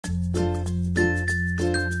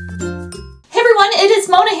it's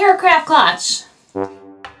Mona here at Klatch.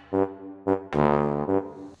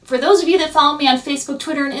 For those of you that follow me on Facebook,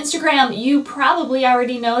 Twitter, and Instagram, you probably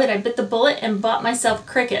already know that I bit the bullet and bought myself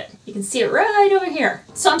a Cricut. You can see it right over here.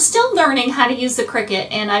 So I'm still learning how to use the Cricut,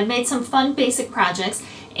 and I've made some fun basic projects,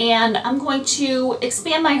 and I'm going to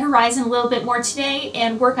expand my horizon a little bit more today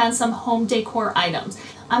and work on some home decor items.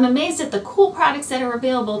 I'm amazed at the cool products that are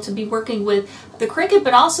available to be working with the Cricut,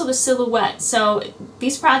 but also the Silhouette. So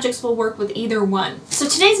these projects will work with either one. So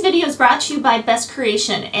today's video is brought to you by Best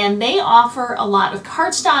Creation, and they offer a lot of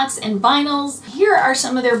cardstocks and vinyls. Here are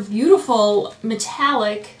some of their beautiful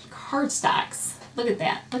metallic cardstocks. Look at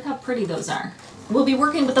that. Look how pretty those are. We'll be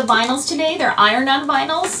working with the vinyls today. They're iron-on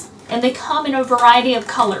vinyls, and they come in a variety of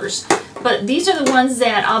colors. But these are the ones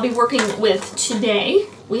that I'll be working with today.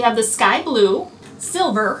 We have the sky blue,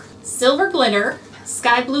 silver, silver glitter,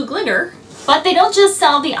 sky blue glitter. But they don't just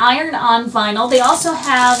sell the iron-on vinyl, they also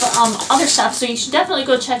have other stuff, so you should definitely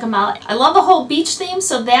go check them out. I love a whole beach theme,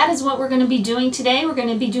 so that is what we're going to be doing today. We're going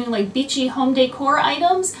to be doing like beachy home decor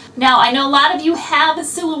items. Now, I know a lot of you have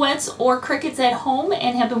Silhouettes or Cricuts at home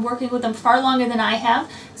and have been working with them far longer than I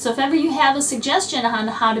have. So if ever you have a suggestion on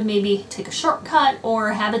how to maybe take a shortcut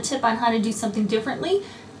or have a tip on how to do something differently,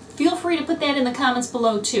 feel free to put that in the comments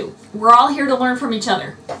below too. We're all here to learn from each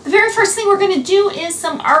other. The very first thing we're going to do is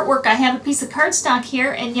some artwork. I have a piece of cardstock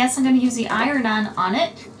here, and yes, I'm going to use the iron-on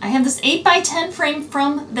it. I have this 8x10 frame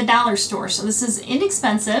from the dollar store, so this is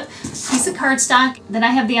inexpensive. Piece of cardstock, then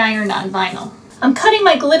I have the iron-on vinyl. I'm cutting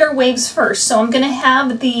my glitter waves first, so I'm going to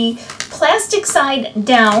have the plastic side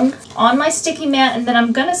down on my sticky mat, and then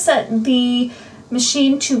I'm going to set the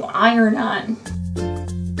machine to iron on.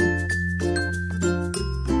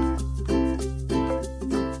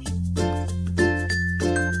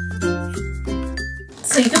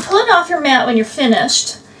 So you can pull it off your mat when you're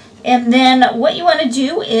finished, and then what you want to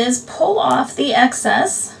do is pull off the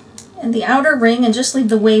excess and the outer ring and just leave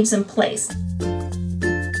the waves in place.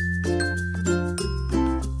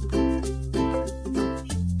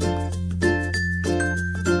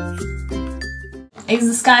 I use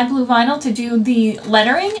the sky blue vinyl to do the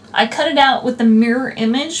lettering. I cut it out with the mirror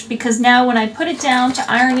image because now when I put it down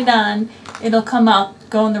to iron it on, it'll come up,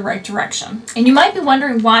 go in the right direction. And you might be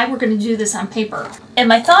wondering why we're going to do this on paper. And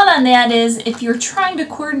my thought on that is if you're trying to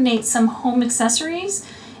coordinate some home accessories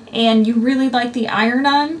and you really like the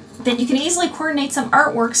iron-on, then you can easily coordinate some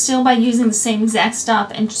artwork still by using the same exact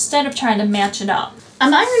stuff instead of trying to match it up.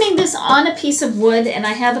 I'm ironing this on a piece of wood, and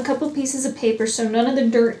I have a couple pieces of paper so none of the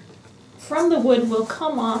dirt from the wood will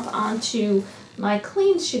come off onto my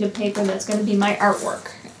clean sheet of paper that's going to be my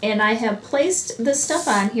artwork. And I have placed this stuff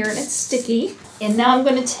on here and it's sticky. And now I'm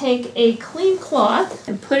going to take a clean cloth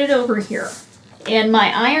and put it over here. And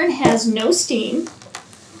my iron has no steam.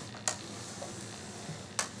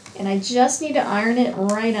 And I just need to iron it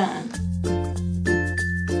right on.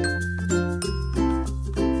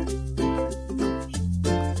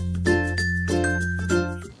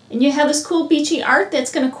 And you have this cool beachy art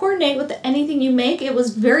that's going to coordinate with anything you make. It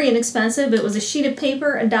was very inexpensive. It was a sheet of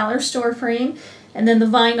paper, a dollar store frame, and then the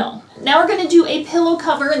vinyl. Now we're going to do a pillow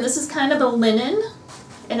cover, and this is kind of a linen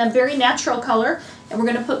in a very natural color, and we're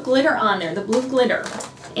going to put glitter on there, the blue glitter.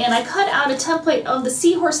 And I cut out a template of the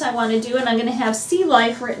seahorse I want to do, and I'm going to have Sea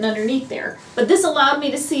Life written underneath there. But this allowed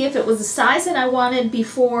me to see if it was the size that I wanted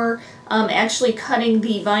before actually cutting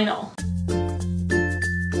the vinyl.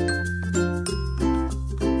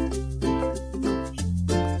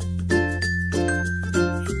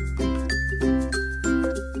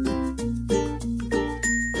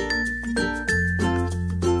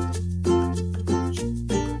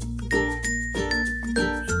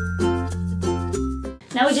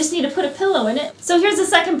 Now we just need to put a pillow in it. So here's the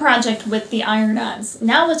second project with the iron-ons.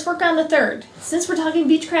 Now let's work on the third. Since we're talking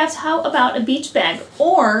beach crafts, how about a beach bag?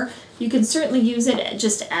 Or you can certainly use it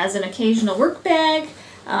just as an occasional work bag,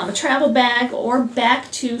 a travel bag, or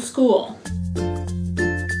back to school.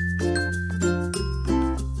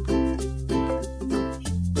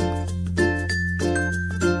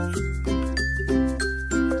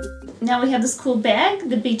 Now we have this cool bag,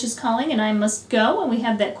 the beach is calling and I must go, and we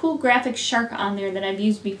have that cool graphic shark on there that I've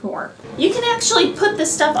used before. You can actually put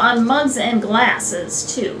this stuff on mugs and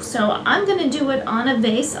glasses too, so I'm going to do it on a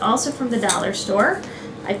vase, also from the dollar store.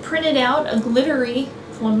 I printed out a glittery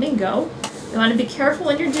flamingo. You want to be careful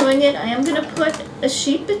when you're doing it. I am going to put a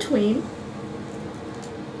sheet between.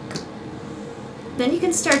 Then you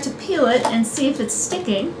can start to peel it and see if it's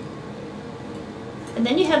sticking. And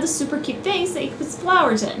then you have the super cute vase that you can put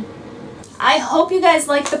flowers in. I hope you guys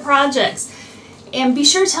like the projects, and be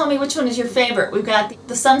sure to tell me which one is your favorite. We've got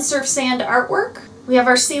the sun surf sand artwork, we have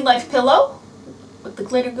our Sea Life pillow, with the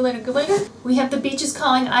glitter, glitter, glitter. We have the Beaches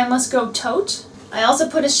Calling I Must Go tote. I also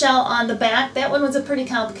put a shell on the back. That one was a pretty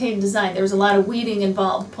complicated design. There was a lot of weeding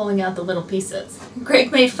involved, pulling out the little pieces.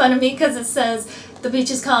 Greg made fun of me because it says, the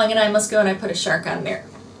beach is calling and I must go, and I put a shark on there.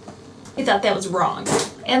 He thought that was wrong.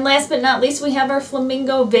 And last but not least, we have our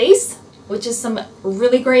flamingo vase, which is some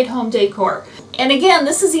really great home decor. And again,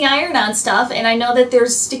 this is the iron-on stuff, and I know that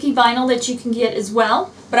there's sticky vinyl that you can get as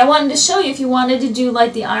well. But I wanted to show you if you wanted to do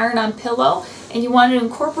like the iron-on pillow, and you wanted to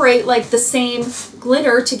incorporate like the same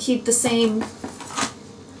glitter to keep the same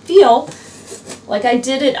feel, like I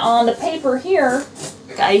did it on the paper here.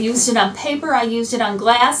 I used it on paper, I used it on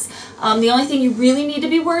glass. The only thing you really need to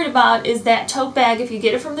be worried about is that tote bag if you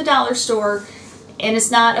get it from the dollar store and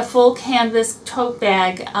it's not a full canvas tote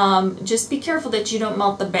bag. Just be careful that you don't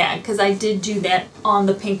melt the bag, because I did do that on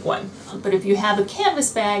the pink one. But if you have a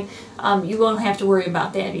canvas bag, you won't have to worry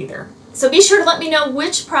about that either. So be sure to let me know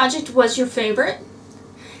which project was your favorite.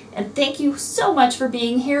 And thank you so much for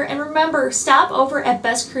being here. And remember, stop over at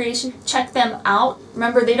Best Creation. Check them out.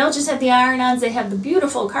 Remember, they don't just have the iron-ons, they have the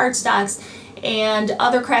beautiful cardstocks and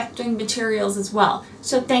other crafting materials as well.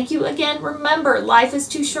 So thank you again. Remember, life is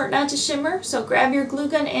too short not to shimmer. So grab your glue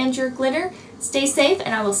gun and your glitter. Stay safe,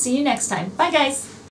 and I will see you next time. Bye, guys.